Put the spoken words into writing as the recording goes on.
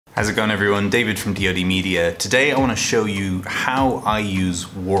How's it going everyone? David from dodmedia. Today I want to show you how I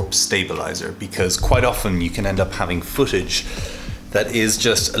use Warp Stabiliser, because quite often you can end up having footage that is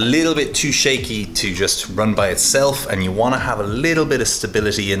just a little bit too shaky to just run by itself, and you want to have a little bit of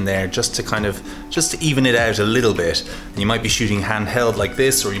stability in there just to even it out a little bit. And you might be shooting handheld like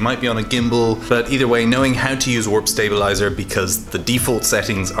this, or you might be on a gimbal, but either way, knowing how to use Warp Stabiliser, because the default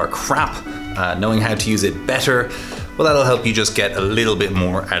settings are crap, knowing how to use it better, well, that'll help you just get a little bit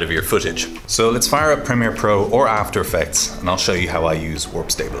more out of your footage. So let's fire up Premiere Pro or After Effects, and I'll show you how I use Warp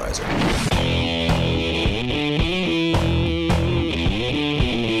Stabiliser.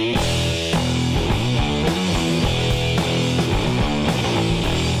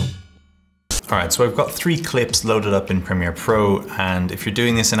 Alright, so I've got 3 clips loaded up in Premiere Pro, and if you're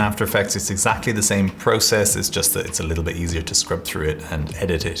doing this in After Effects, it's exactly the same process. It's just that it's a little bit easier to scrub through it and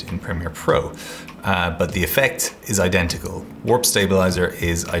edit it in Premiere Pro. But the effect is identical. Warp Stabiliser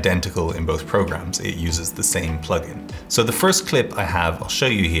is identical in both programs. It uses the same plugin. So the first clip I have, I'll show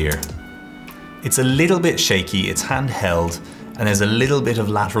you here. It's a little bit shaky, it's handheld, and there's a little bit of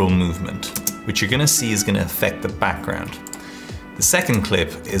lateral movement, which you're gonna see is gonna affect the background. The second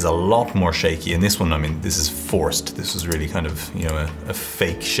clip is a lot more shaky, and this one, I mean, this is forced. This was really kind of, you know, a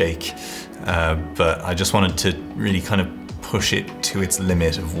fake shake, but I just wanted to really kind of push it to its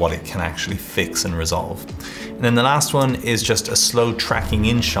limit of what it can actually fix and resolve. And then the last one is just a slow tracking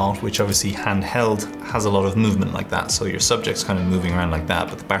in shot, which obviously handheld has a lot of movement like that. So your subject's kind of moving around like that,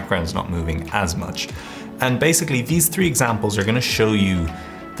 but the background's not moving as much. And basically these 3 examples are gonna show you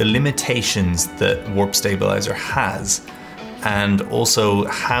the limitations that Warp Stabiliser has, and also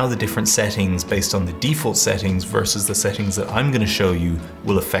how the different settings based on the default settings versus the settings that I'm going to show you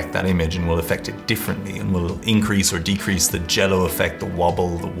will affect that image, and will affect it differently, and will increase or decrease the jello effect, the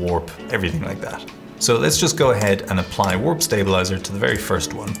wobble, the warp, everything like that. So let's just go ahead and apply Warp Stabiliser to the very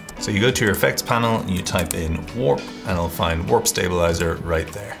first one. So you go to your effects panel and you type in warp, and it'll find Warp Stabiliser right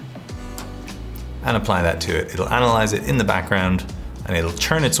there. And apply that to it. It'll analyze it in the background, and it'll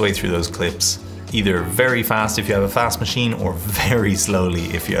churn its way through those clips, either very fast if you have a fast machine, or very slowly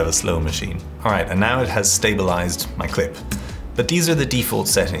if you have a slow machine. All right, and now it has stabilized my clip. But these are the default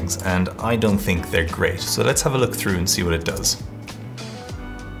settings, and I don't think they're great. So let's have a look through and see what it does.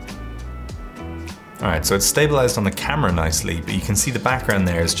 All right, so it's stabilized on the camera nicely, but you can see the background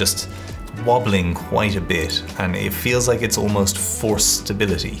there is just wobbling quite a bit, and it feels like it's almost forced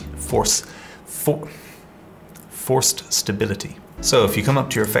stability. Forced stability. So if you come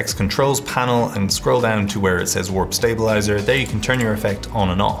up to your effects controls panel and scroll down to where it says Warp Stabiliser, there you can turn your effect on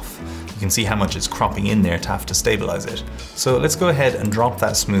and off. You can see how much it's cropping in there to have to stabilize it. So let's go ahead and drop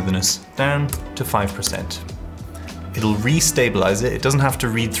that smoothness down to 5%. It'll re-stabilize it. It doesn't have to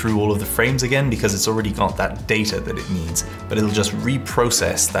read through all of the frames again because it's already got that data that it needs, but it'll just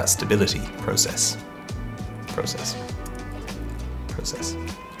reprocess that stability. Process.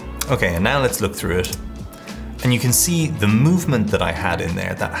 Okay, and now let's look through it. And you can see the movement that I had in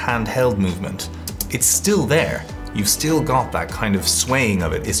there, that handheld movement, it's still there. You've still got that kind of swaying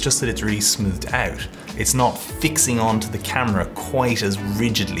of it. It's just that it's really smoothed out. It's not fixing onto the camera quite as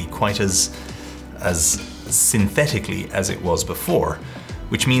rigidly, quite as synthetically as it was before,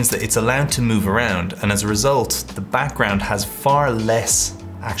 which means that it's allowed to move around. And as a result, the background has far less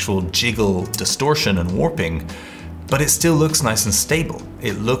actual jiggle, distortion and warping, but it still looks nice and stable.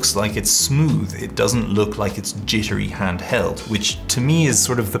 It looks like it's smooth. It doesn't look like it's jittery handheld, which to me is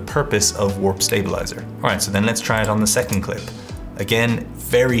sort of the purpose of Warp Stabiliser. All right, so then let's try it on the second clip. Again,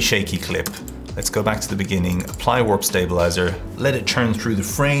 very shaky clip. Let's go back to the beginning, apply Warp Stabiliser, let it churn through the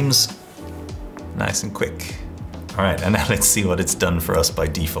frames, nice and quick. All right, and now let's see what it's done for us by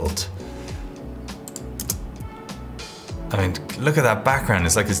default. I mean, look at that background.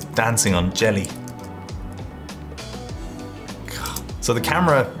 It's like it's dancing on jelly. So the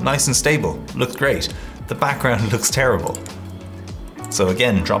camera, nice and stable, looks great. The background looks terrible. So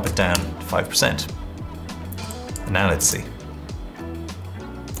again, drop it down to 5%. And now let's see.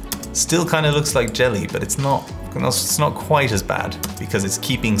 Still kind of looks like jelly, but it's not quite as bad because it's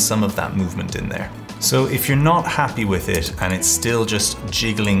keeping some of that movement in there. So if you're not happy with it and it's still just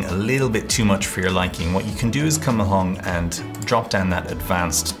jiggling a little bit too much for your liking, what you can do is come along and drop down that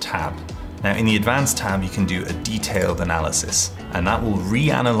advanced tab. Now in the advanced tab, you can do a detailed analysis, and that will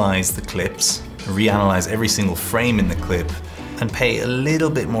reanalyze the clips, reanalyze every single frame in the clip, and pay a little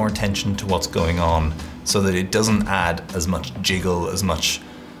bit more attention to what's going on so that it doesn't add as much jiggle, as much,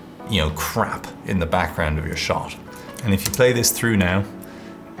 you know, crap in the background of your shot. And if you play this through now,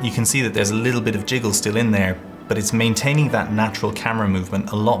 you can see that there's a little bit of jiggle still in there, but it's maintaining that natural camera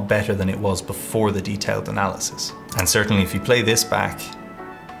movement a lot better than it was before the detailed analysis. And certainly if you play this back,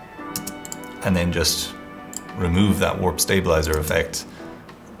 and then just remove that warp stabilizer effect,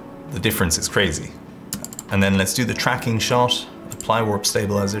 the difference is crazy. And then let's do the tracking shot, apply warp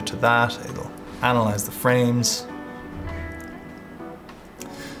stabilizer to that, it'll analyze the frames.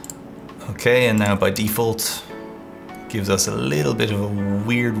 Okay, and now by default, it gives us a little bit of a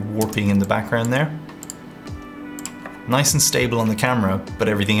weird warping in the background there. Nice and stable on the camera, but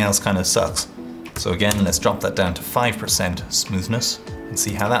everything else kind of sucks. So again, let's drop that down to 5% smoothness and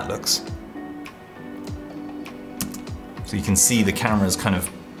see how that looks. So you can see the camera's kind of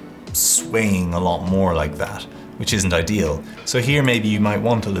swaying a lot more like that, which isn't ideal. So here maybe you might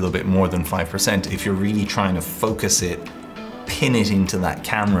want a little bit more than 5% if you're really trying to focus it, pin it into that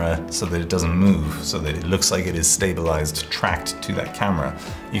camera so that it doesn't move, so that it looks like it is stabilized, tracked to that camera.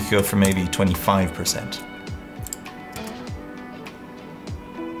 You could go for maybe 25%.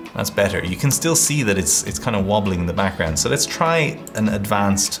 That's better. You can still see that it's kind of wobbling in the background. So let's try an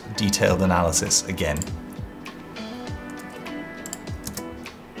advanced detailed analysis again.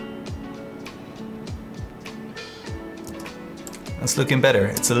 That's looking better.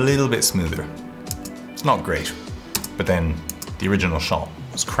 It's a little bit smoother. It's not great, but then the original shot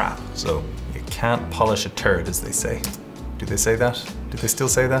was crap. So you can't polish a turd, as they say. Do they say that? Do they still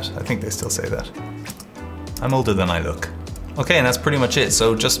say that? I think they still say that. I'm older than I look. Okay, and that's pretty much it.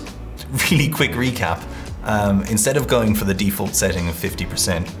 So just really quick recap. Instead of going for the default setting of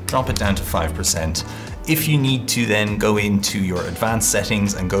 50%, drop it down to 5%. If you need to then go into your advanced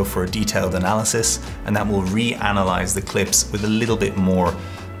settings and go for a detailed analysis, and that will reanalyze the clips with a little bit more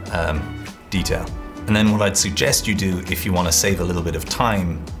detail. And then what I'd suggest you do if you want to save a little bit of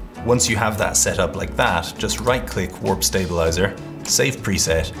time, once you have that set up like that, just right-click Warp Stabiliser, save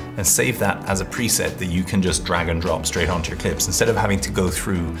preset, and save that as a preset that you can just drag and drop straight onto your clips. Instead of having to go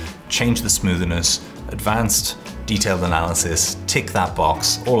through, change the smoothness, advanced detailed analysis, tick that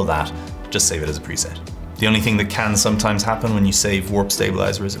box, all of that, just save it as a preset. The only thing that can sometimes happen when you save Warp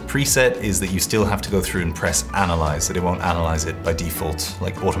Stabiliser as a preset is that you still have to go through and press analyze, that it won't analyze it by default,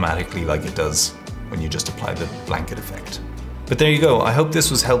 like automatically like it does when you just apply the blanket effect. But there you go, I hope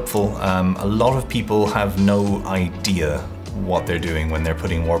this was helpful. A lot of people have no idea what they're doing when they're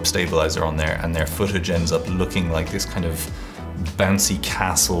putting Warp Stabiliser on there, and their footage ends up looking like this kind of bouncy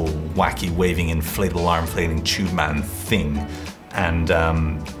castle, wacky waving inflatable arm flailing tube man thing. And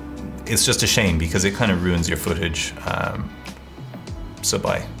it's just a shame because it kind of ruins your footage. So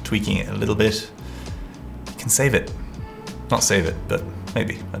by tweaking it a little bit, you can save it. Not save it, but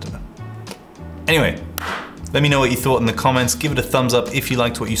maybe, I don't know. Anyway, let me know what you thought in the comments. Give it a thumbs up if you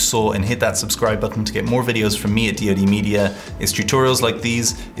liked what you saw, and hit that subscribe button to get more videos from me at dodmedia. It's tutorials like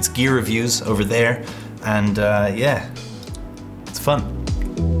these, it's gear reviews over there, and yeah, it's fun.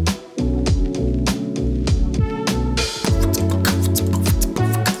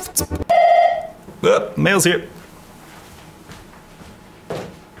 Oh, mail's here.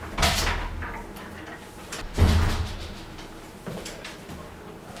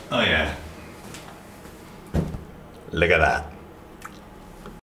 Oh yeah. Look at that.